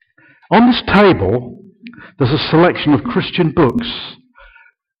On this table, there's a selection of Christian books,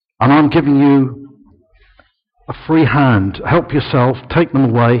 and I'm giving you a free hand. Help yourself, take them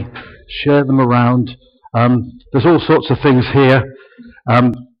away, share them around. There's all sorts of things here.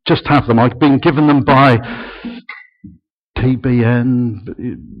 Just have them. I've been given them by TBN,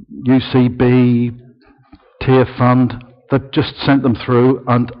 UCB, Tier Fund. They've just sent them through,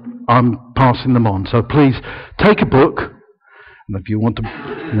 and I'm passing them on. So please take a book. And if you want to,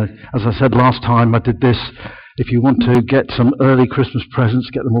 as I said last time I did this, if you want to get some early Christmas presents,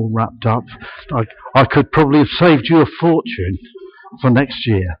 get them all wrapped up. I could probably have saved you a fortune for next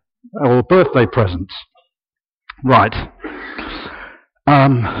year, or birthday presents. Right.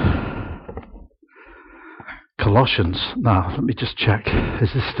 Colossians. Now, let me just check.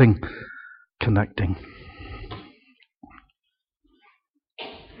 Is this thing connecting?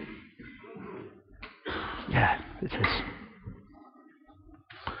 Yeah, it is.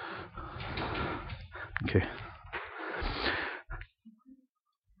 Okay.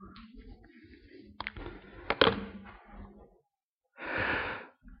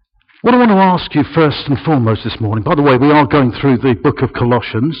 What I want to ask you first and foremost this morning, by the way, we are going through the book of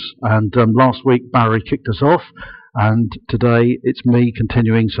Colossians, and last week Barry kicked us off, and today it's me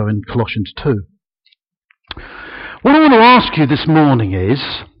continuing, so in Colossians 2. What I want to ask you this morning is,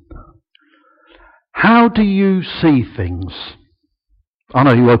 how do you see things? I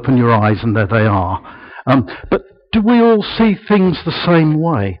know you open your eyes and there they are, but do we all see things the same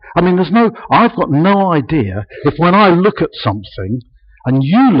way? I mean, I've got no idea if when I look at something and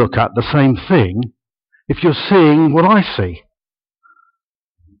you look at the same thing, if you're seeing what I see.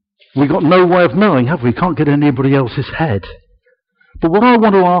 We've got no way of knowing, have we? Can't get in anybody else's head. But what I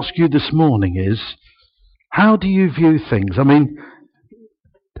want to ask you this morning is, how do you view things? I mean,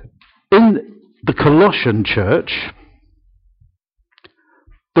 in the Colossian church,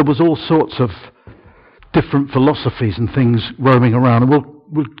 there was all sorts of different philosophies and things roaming around, and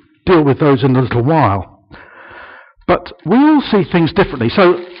we'll deal with those in a little while. But we all see things differently,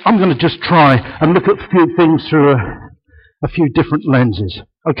 so I'm going to just try and look at a few things through a few different lenses.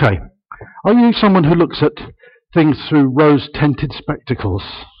 Okay, are you someone who looks at things through rose-tinted spectacles?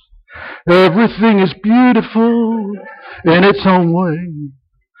 Everything is beautiful in its own way.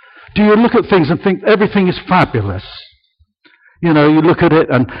 Do you look at things and think everything is fabulous? You know, you look at it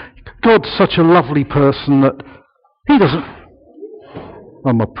and God's such a lovely person that he doesn't...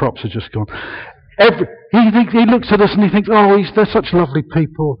 Oh, my props are just gone. He looks at us and he thinks, oh, they're such lovely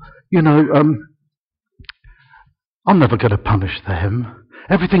people. You know, I'm never going to punish them.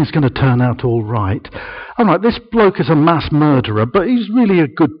 Everything's going to turn out all right. All right, this bloke is a mass murderer, but he's really a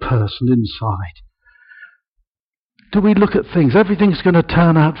good person inside. Do we look at things? Everything's going to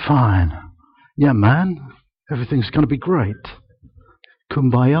turn out fine. Yeah, man, everything's going to be great.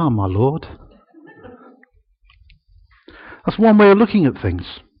 Kumbaya, my lord. That's one way of looking at things.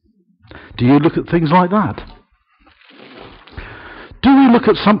 Do you look at things like that? Do we look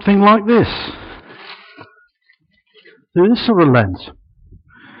at something like this? Through this sort of lens.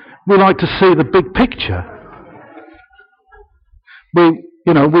 We like to see the big picture. We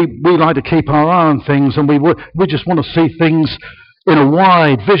like to keep our eye on things, and we just want to see things in a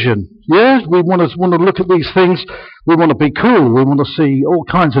wide vision. Yes, we want to look at these things. We want to be cool. We want to see all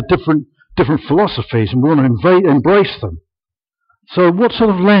kinds of different philosophies, and we want to embrace them. So what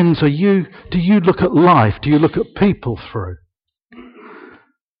sort of lens do you look at life? Do you look at people through?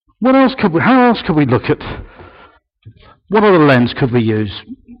 How else could we look at? What other lens could we use?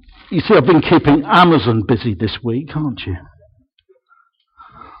 You see, I've been keeping Amazon busy this week, aren't you?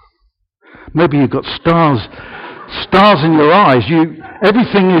 Maybe you've got stars in your eyes.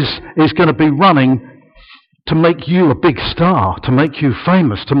 Everything is going to be running to make you a big star, to make you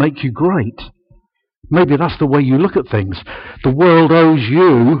famous, to make you great. Maybe that's the way you look at things. The world owes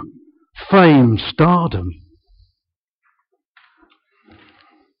you fame, stardom.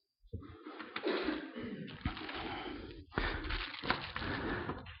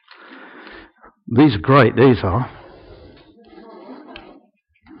 These are great, these are.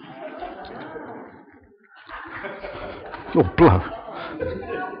 Oh, blow.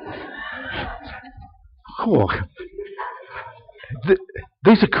 Oh.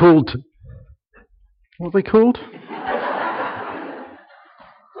 These are called... What are they called?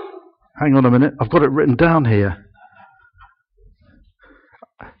 Hang on a minute, I've got it written down here.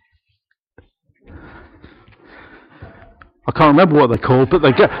 I can't remember what they're called, but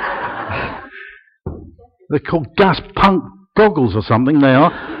they're called gas punk goggles or something, they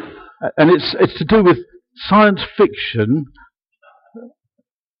are. And it's to do with science fiction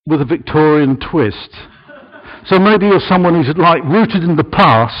with a Victorian twist. So maybe you're someone who's like rooted in the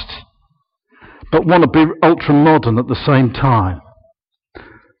past, but want to be ultra-modern at the same time.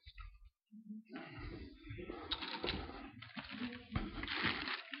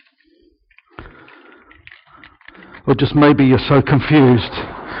 Or just maybe you're so confused,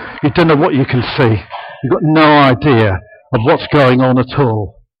 you don't know what you can see. You've got no idea of what's going on at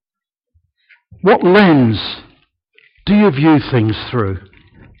all. What lens do you view things through?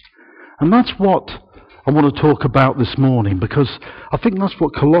 And that's what I want to talk about this morning, because I think that's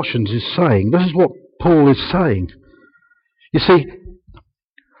what Colossians is saying. This is what Paul is saying. You see,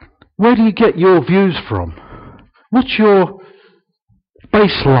 where do you get your views from? What's your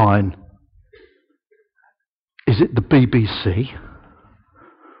baseline? Is it the BBC?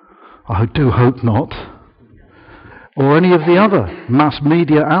 I do hope not. Or any of the other mass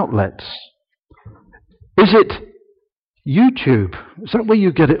media outlets? Is it YouTube? Is that where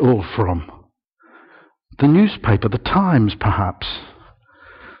you get it all from? The newspaper, the Times perhaps?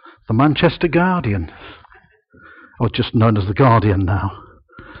 The Manchester Guardian? Or just known as the Guardian now?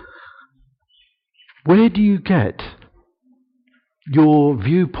 Where do you get your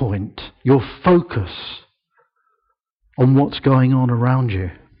viewpoint, your focus on what's going on around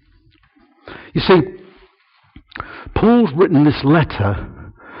you? You see, Paul's written this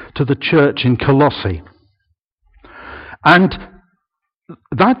letter to the church in Colossae. And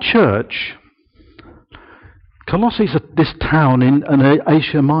that church, Colossae is this town in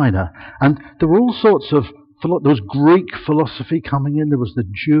Asia Minor, and there were all sorts of, there was Greek philosophy coming in, there was the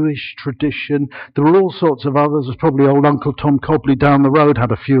Jewish tradition, there were all sorts of others. There's probably old Uncle Tom Cobley down the road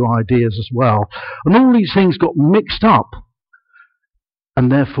had a few ideas as well. And all these things got mixed up.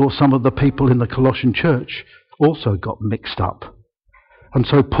 And therefore some of the people in the Colossian church also got mixed up. And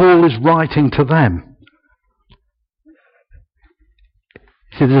so Paul is writing to them.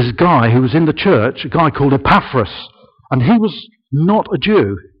 See, there's a guy who was in the church, a guy called Epaphras, and he was not a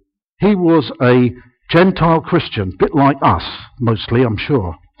Jew. He was a Gentile Christian, a bit like us, mostly, I'm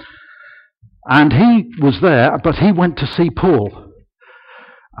sure. And he was there, but he went to see Paul.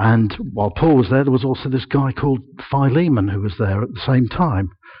 And while Paul was there was also this guy called Philemon who was there at the same time.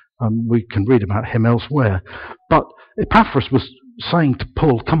 We can read about him elsewhere. But Epaphras was saying to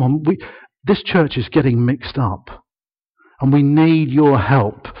Paul, come on, this church is getting mixed up. And we need your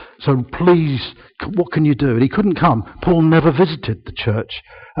help. So please, what can you do? And he couldn't come. Paul never visited the church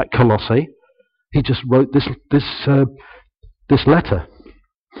at Colossae. He just wrote this letter.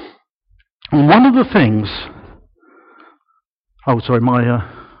 And one of the things... Oh, sorry,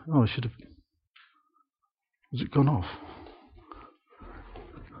 I should have... Has it gone off?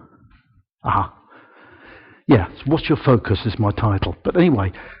 Aha. Yeah, What's Your Focus is my title. But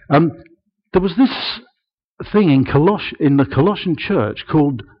anyway, there was this thing in the Colossian church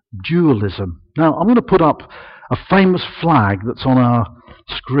called dualism. Now, I'm going to put up a famous flag that's on our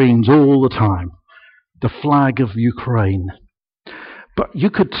screens all the time. The flag of Ukraine. But you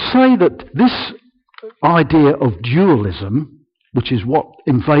could say that this idea of dualism, which is what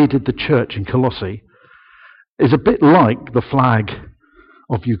invaded the church in Colossae, is a bit like the flag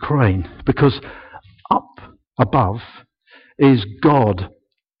of Ukraine, because up above is God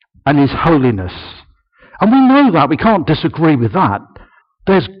and His holiness. And we know that, we can't disagree with that.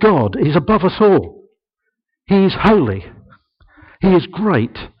 There's God, He's above us all. He is holy. He is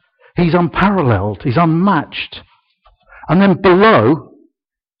great. He's unparalleled. He's unmatched. And then below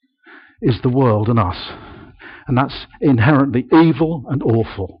is the world and us. And that's inherently evil and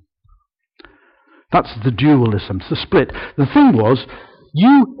awful. That's the dualism, it's the split. The thing was,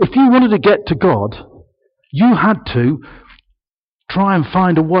 if you wanted to get to God, you had to try and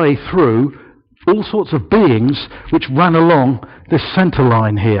find a way through all sorts of beings which ran along this centre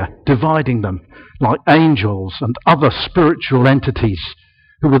line here, dividing them, like angels and other spiritual entities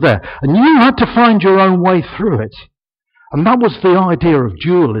who were there. And you had to find your own way through it. And that was the idea of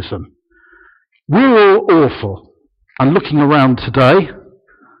dualism. We're all awful. And looking around today,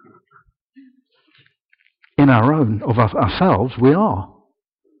 in ourselves, we are.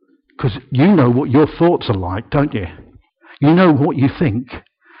 Because you know what your thoughts are like, don't you? You know what you think.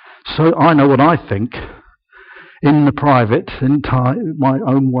 So I know what I think in the private, in my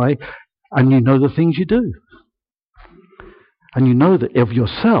own way, and you know the things you do. And you know that of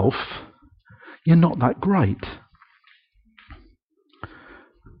yourself, you're not that great.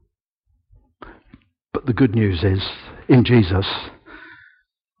 But the good news is, in Jesus,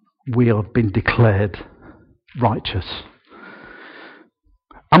 we have been declared righteous.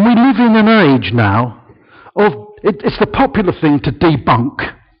 And we live in an age now of, it's the popular thing to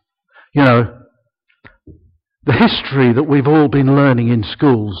debunk, the history that we've all been learning in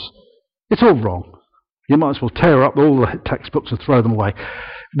schools. It's all wrong. You might as well tear up all the textbooks and throw them away.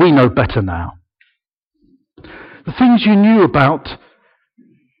 We know better now. The things you knew about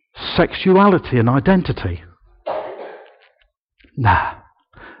sexuality and identity. Nah,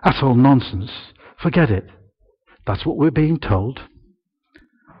 that's all nonsense. Forget it. That's what we're being told.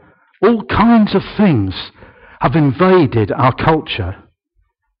 All kinds of things have invaded our culture.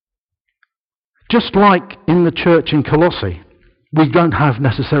 Just like in the church in Colossae, we don't have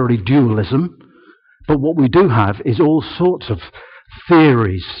necessarily dualism, but what we do have is all sorts of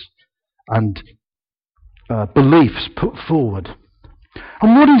theories and beliefs put forward.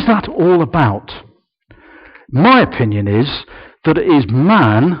 And what is that all about? My opinion is that it is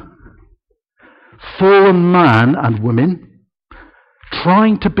man, fallen man and women,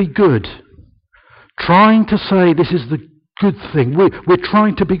 trying to be good, trying to say this is the good thing. We're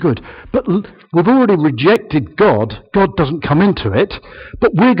trying to be good. But we've already rejected God. God doesn't come into it.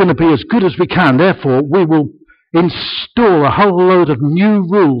 But we're going to be as good as we can. Therefore, we will install a whole load of new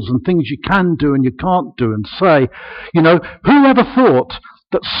rules and things you can do and you can't do and say, whoever thought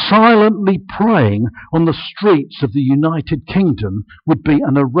that silently praying on the streets of the United Kingdom would be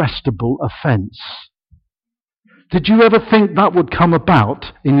an arrestable offence? Did you ever think that would come about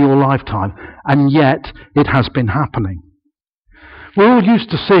in your lifetime? And yet it has been happening. We're all used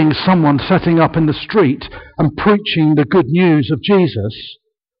to seeing someone setting up in the street and preaching the good news of Jesus.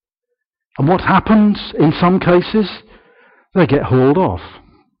 And what happens in some cases? They get hauled off.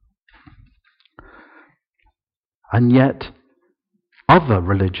 And yet other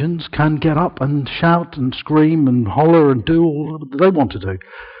religions can get up and shout and scream and holler and do all that they want to do.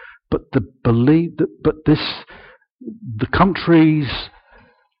 But the country's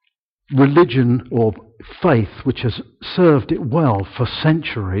religion or faith, which has served it well for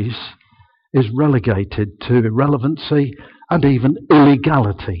centuries, is relegated to irrelevancy and even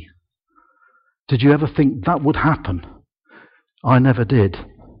illegality. Did you ever think that would happen? I never did.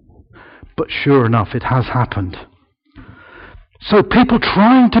 But sure enough, it has happened. So people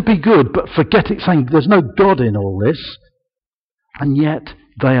trying to be good, but saying there's no God in all this, and yet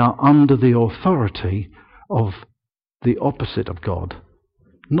they are under the authority of the opposite of God.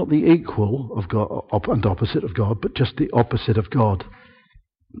 Not the equal of God and opposite of God, but just the opposite of God.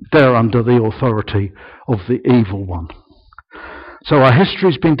 They're under the authority of the evil one. So our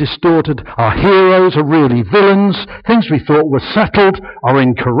history's been distorted. Our heroes are really villains. Things we thought were settled are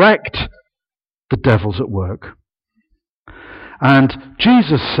incorrect. The devil's at work. And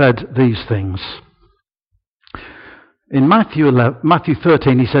Jesus said these things. In Matthew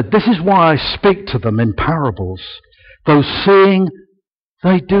 13, he said, "This is why I speak to them in parables. Though seeing,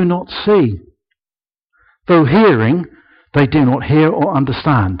 they do not see. Though hearing, they do not hear or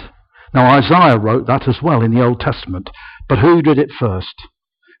understand." Now Isaiah wrote that as well in the Old Testament. But who did it first?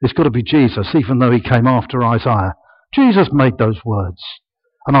 It's got to be Jesus, even though he came after Isaiah. Jesus made those words,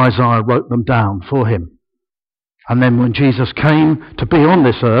 and Isaiah wrote them down for him. And then when Jesus came to be on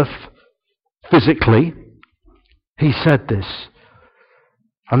this earth, physically, he said this.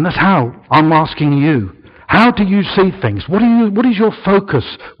 And that's how I'm asking you. How do you see things? What is your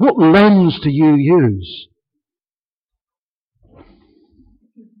focus? What lens do you use?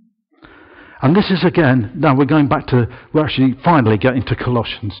 And this is again, now we're actually finally getting to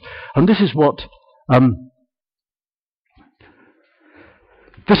Colossians. And this is what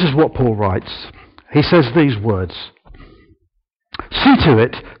Paul writes. He says these words: "See to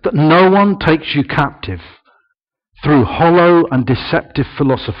it that no one takes you captive through hollow and deceptive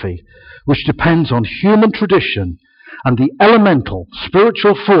philosophy, which depends on human tradition and the elemental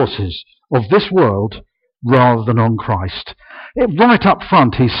spiritual forces of this world rather than on Christ." Right up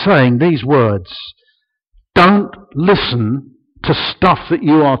front, he's saying these words: don't listen to stuff that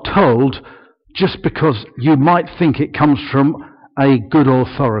you are told just because you might think it comes from a good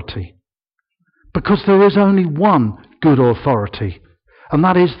authority. Because there is only one good authority, and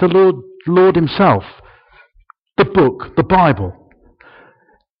that is the Lord himself. The book, the Bible.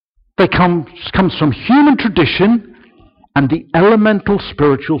 It comes from human tradition and the elemental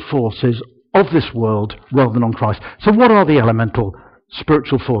spiritual forces of this world rather than on Christ. So what are the elemental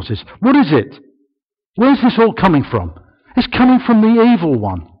spiritual forces? What is it? Where's this all coming from? It's coming from the evil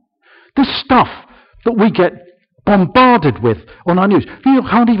one. This stuff that we get bombarded with on our news. You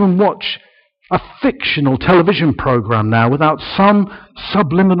can't even watch a fictional television program now without some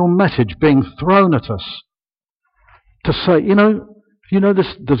subliminal message being thrown at us to say,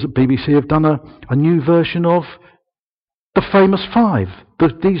 this, does the BBC have done a new version of The Famous Five?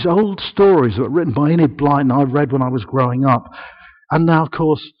 These old stories that were written by Enid Blyton I read when I was growing up. And now, of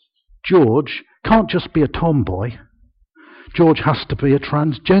course, George can't just be a tomboy. George has to be a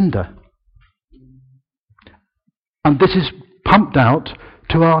transgender. And this is pumped out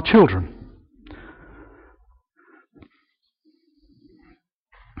to our children.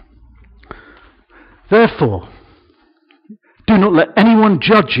 Therefore, do not let anyone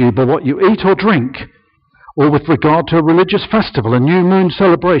judge you by what you eat or drink, or with regard to a religious festival, a new moon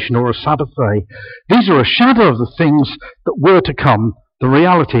celebration, or a Sabbath day. These are a shadow of the things that were to come. The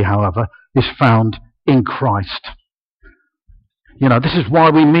reality, however, is found in Christ. This is why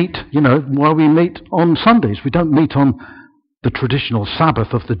we meet, why we meet on Sundays. We don't meet on the traditional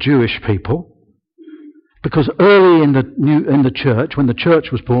Sabbath of the Jewish people. Because early in the church, when the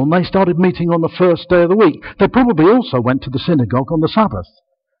church was born, they started meeting on the first day of the week. They probably also went to the synagogue on the Sabbath.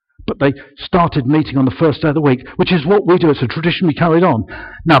 But they started meeting on the first day of the week, which is what we do. It's a tradition we carried on.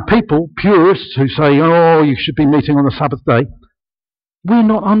 Now, purists who say, oh, you should be meeting on the Sabbath day, we're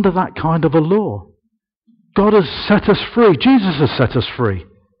not under that kind of a law. God has set us free. Jesus has set us free.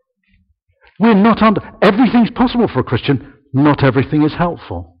 We're not under... Everything's possible for a Christian. Not everything is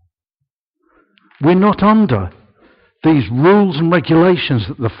helpful. We're not under these rules and regulations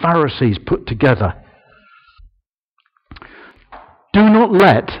that the Pharisees put together. Do not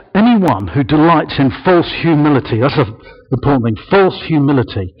let anyone who delights in false humility, that's an important thing, false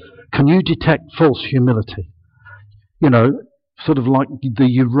humility. Can you detect false humility? Sort of like the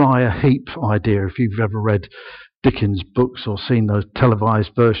Uriah Heep idea, if you've ever read Dickens' books or seen those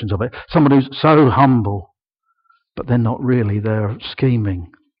televised versions of it. Someone who's so humble, but they're not really, they're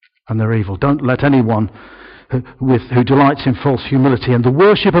scheming. And they're evil. Don't let anyone who delights in false humility and the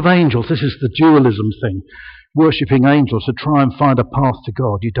worship of angels, this is the dualism thing, worshipping angels to try and find a path to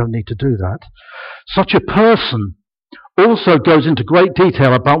God. You don't need to do that. Such a person also goes into great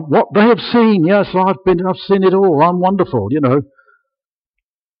detail about what they have seen. Yes, I've seen it all. I'm wonderful,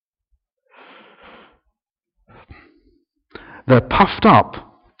 They're puffed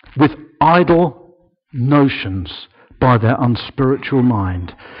up with idle notions by their unspiritual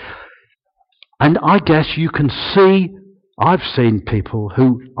mind. And I guess you can see, I've seen people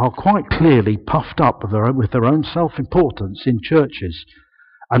who are quite clearly puffed up with their own self-importance in churches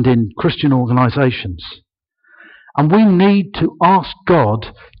and in Christian organisations. And we need to ask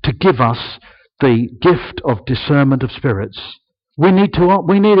God to give us the gift of discernment of spirits. We need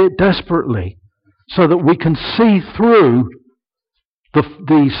it desperately so that we can see through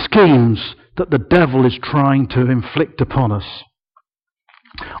the schemes that the devil is trying to inflict upon us.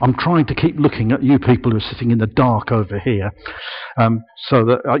 I'm trying to keep looking at you people who are sitting in the dark over here, so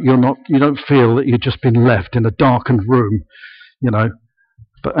that you don't feel that you've just been left in a darkened room,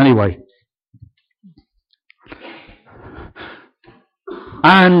 But anyway,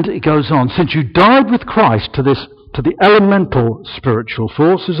 and it goes on. Since you died with Christ to the elemental spiritual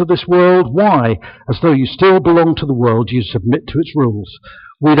forces of this world, why, as though you still belong to the world, do you submit to its rules?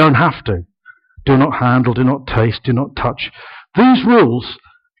 We don't have to. Do not handle, do not taste, do not touch. These rules,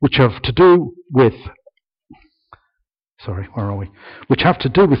 which have to do with which have to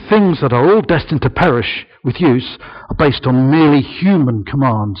do with things that are all destined to perish with use, are based on merely human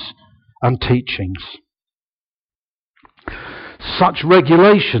commands and teachings. Such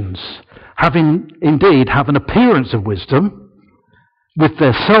regulations have an appearance of wisdom with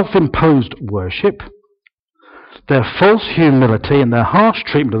their self-imposed worship, their false humility and their harsh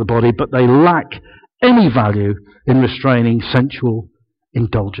treatment of the body, but they lack any value in restraining sensual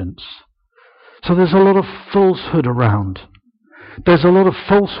indulgence. So there's a lot of falsehood around. There's a lot of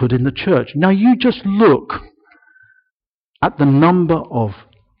falsehood in the church. Now you just look at the number of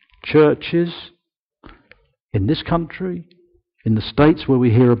churches in this country, in the States where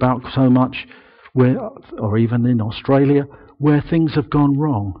we hear about so much, or even in Australia, where things have gone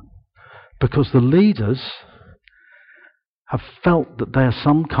wrong. Because the leaders have felt that they are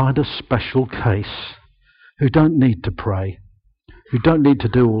some kind of special case who don't need to pray, who don't need to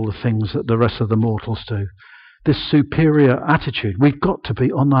do all the things that the rest of the mortals do. This superior attitude, we've got to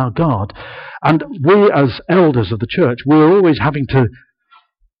be on our guard. And we as elders of the church, we're always having to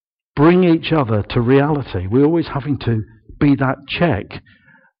bring each other to reality. We're always having to be that check.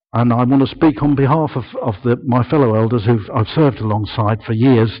 And I want to speak on behalf of my fellow elders who I've served alongside for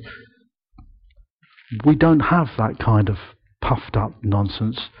years. We don't have that kind of puffed up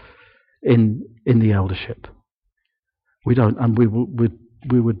nonsense in the eldership. We don't, and we would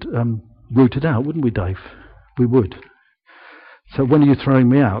root it out, wouldn't we, Dave? We would. So when are you throwing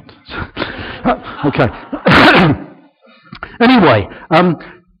me out? Okay. Anyway,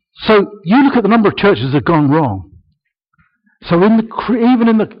 so you look at the number of churches that have gone wrong. So even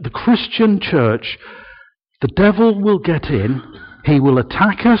in the Christian church, the devil will get in. He will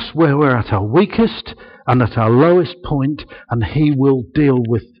attack us where we're at our weakest and at our lowest point, and he will deal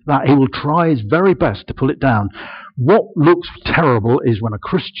with that. He will try his very best to pull it down. What looks terrible is when a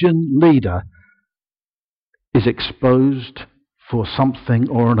Christian leader is exposed for something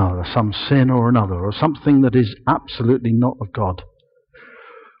or another, some sin or another, or something that is absolutely not of God.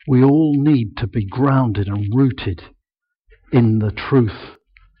 We all need to be grounded and rooted in the truth.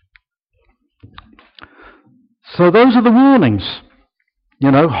 So those are the warnings.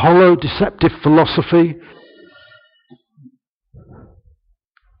 Hollow, deceptive philosophy,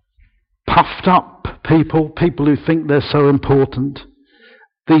 puffed up people who think they're so important,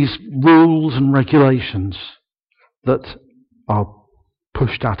 these rules and regulations that are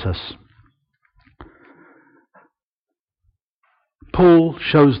pushed at us. Paul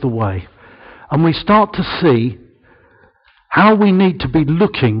shows the way, and we start to see how we need to be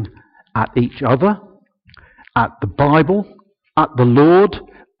looking at each other, at the Bible, at the Lord,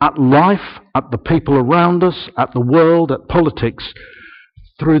 at life, at the people around us, at the world, at politics,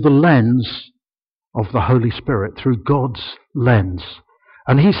 through the lens of the Holy Spirit, through God's lens.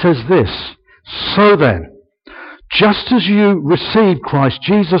 And he says this, so then, just as you received Christ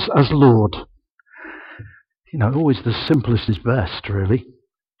Jesus as Lord, always the simplest is best, really.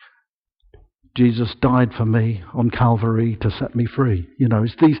 Jesus died for me on Calvary to set me free.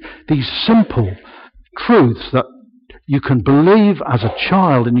 It's these simple truths that you can believe as a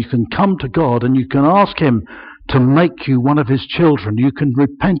child, and you can come to God and you can ask him to make you one of his children. You can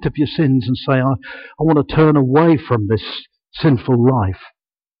repent of your sins and say, I want to turn away from this sinful life.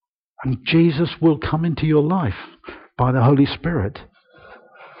 And Jesus will come into your life by the Holy Spirit.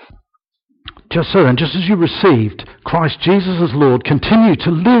 Just so then, just as you received Christ Jesus as Lord, continue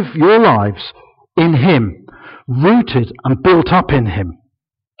to live your lives in him, rooted and built up in him,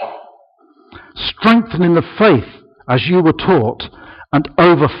 strengthened in the faith as you were taught, and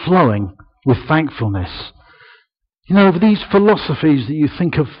overflowing with thankfulness. These philosophies that you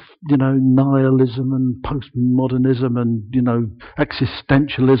think of, nihilism and postmodernism and,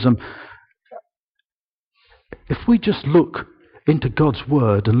 existentialism, if we just look into God's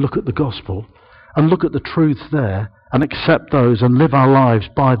word and look at the gospel and look at the truths there and accept those and live our lives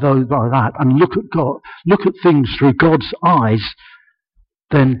by that, and look at God, look at things through God's eyes,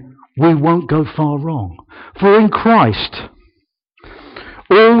 then we won't go far wrong. For in Christ,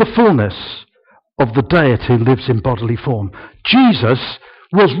 all the fullness of the deity lives in bodily form. Jesus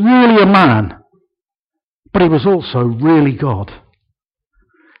was really a man, but he was also really God.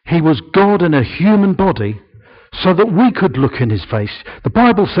 He was God in a human body, so that we could look in his face. The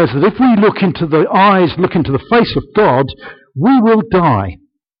Bible says that if we look into the eyes, look into the face of God, we will die.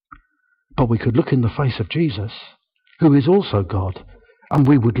 But we could look in the face of Jesus, who is also God, and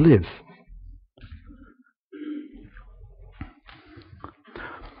we would live.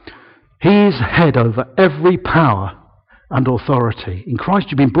 He is head over every power and authority. In Christ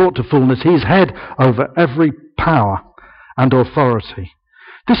you've been brought to fullness. He is head over every power and authority.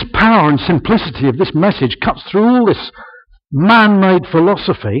 This power and simplicity of this message cuts through all this man-made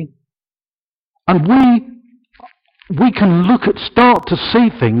philosophy, and we can start to see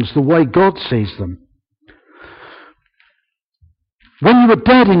things the way God sees them. When you were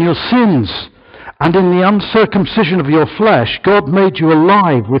dead in your sins and in the uncircumcision of your flesh, God made you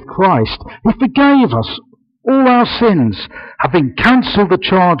alive with Christ. He forgave us all our sins, having cancelled the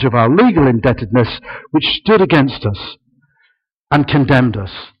charge of our legal indebtedness which stood against us and condemned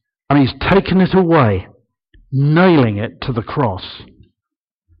us. And he's taken it away, nailing it to the cross.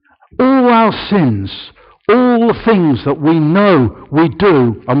 All our sins, all the things that we know we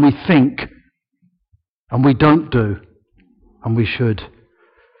do and we think and we don't do and we should.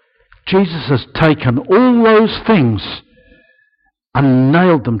 Jesus has taken all those things and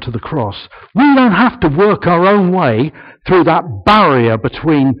nailed them to the cross. We don't have to work our own way through that barrier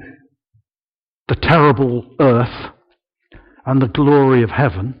between the terrible earth and the glory of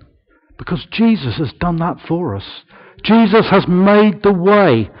heaven, because Jesus has done that for us. Jesus has made the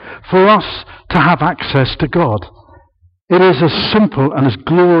way for us to have access to God. It is as simple and as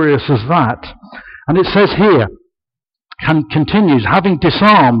glorious as that. And it says here, and continues, having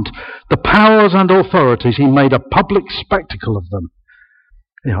disarmed the powers and authorities, he made a public spectacle of them.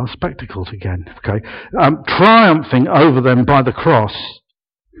 Spectacles again, okay. Triumphing over them by the cross.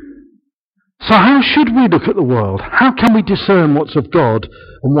 So how should we look at the world? How can we discern what's of God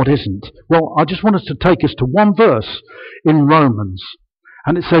and what isn't? Well, I just want us to take us to one verse in Romans.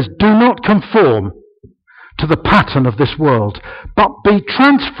 And it says, do not conform to the pattern of this world, but be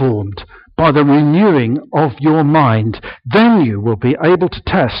transformed by the renewing of your mind. Then you will be able to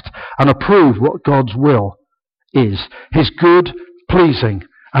test and approve what God's will is, his good, pleasing,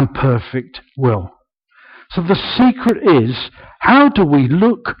 and perfect will. So the secret is, how do we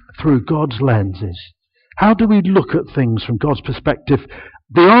look through God's lenses? How do we look at things from God's perspective?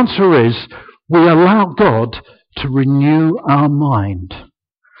 The answer is, we allow God to renew our mind.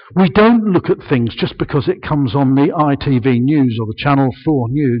 We don't look at things just because it comes on the ITV News or the Channel 4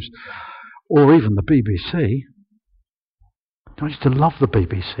 News or even the BBC. I used to love the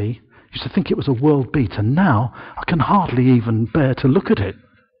BBC. I used to think it was a world beater. Now I can hardly even bear to look at it.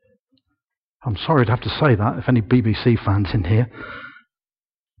 I'm sorry to have to say that, if any BBC fans in here.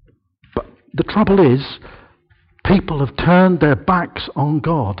 But the trouble is, people have turned their backs on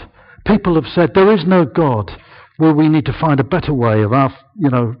God. People have said, there is no God. Well, we need to find a better way of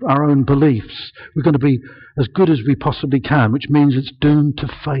our own beliefs. We're going to be as good as we possibly can, which means it's doomed to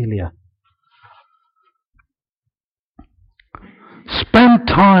failure. Spend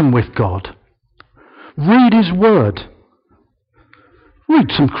time with God. Read His Word.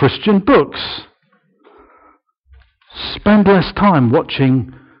 Read some Christian books. Spend less time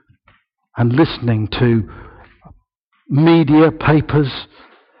watching and listening to media, papers,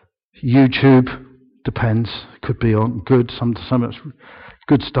 YouTube. Depends. Could be on good. So much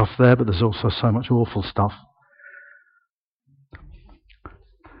good stuff there, but there's also so much awful stuff.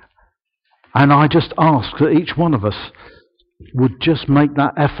 And I just ask that each one of us would just make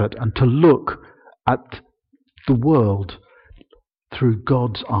that effort and to look at the world through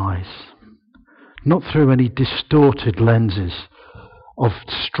God's eyes, not through any distorted lenses of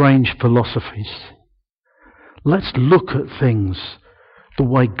strange philosophies. Let's look at things the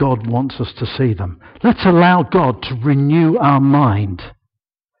way God wants us to see them. Let's allow God to renew our mind,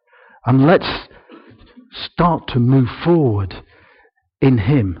 and let's start to move forward in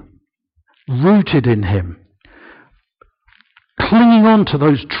Him, rooted in Him, clinging on to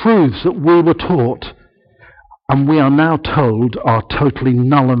those truths that we were taught and we are now told are totally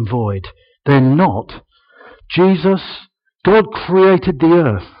null and void. They're not. Jesus, God created the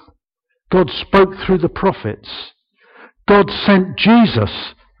earth. God spoke through the prophets. God sent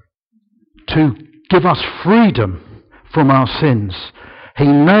Jesus to give us freedom from our sins. He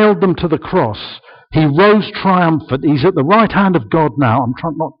nailed them to the cross. He rose triumphant. He's at the right hand of God now. I'm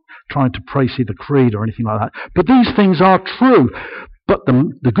not trying to praise the creed or anything like that. But these things are true. But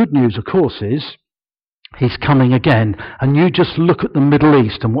the good news, of course, is He's coming again. And you just look at the Middle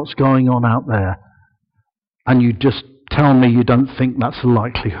East and what's going on out there, and you just tell me you don't think that's a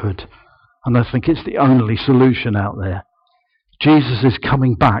likelihood. And I think it's the only solution out there. Jesus is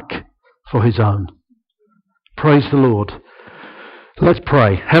coming back for His own. Praise the Lord. Let's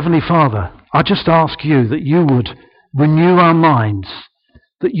pray. Heavenly Father, I just ask you that you would renew our minds,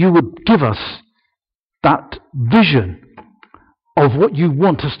 that you would give us that vision of what you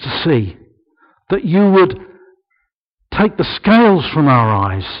want us to see, that you would take the scales from our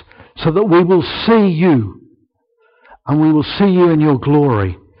eyes so that we will see you and we will see you in your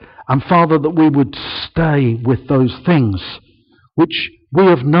glory. And Father, that we would stay with those things which we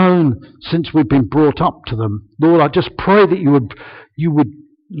have known since we've been brought up to them. Lord, I just pray that you would,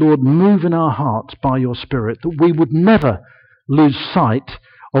 Lord, move in our hearts by your Spirit, that we would never lose sight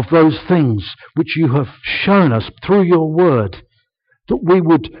of those things which you have shown us through your word, that we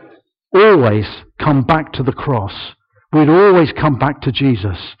would always come back to the cross. We'd always come back to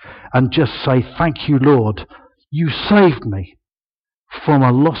Jesus and just say, thank you, Lord. You saved me from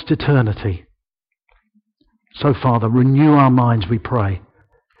a lost eternity. So, Father, renew our minds, we pray.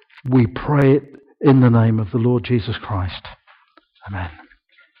 We pray it in the name of the Lord Jesus Christ. Amen.